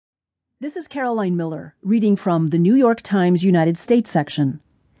This is Caroline Miller, reading from the New York Times United States section.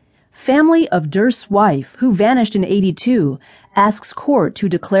 Family of Durst's wife, who vanished in '82, asks court to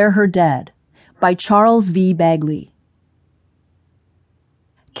declare her dead, by Charles V. Bagli.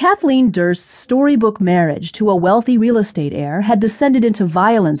 Kathleen Durst's storybook marriage to a wealthy real estate heir had descended into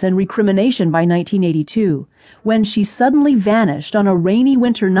violence and recrimination by 1982, when she suddenly vanished on a rainy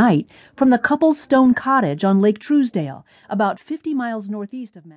winter night from the couple's stone cottage on Lake Truesdale, about 50 miles northeast of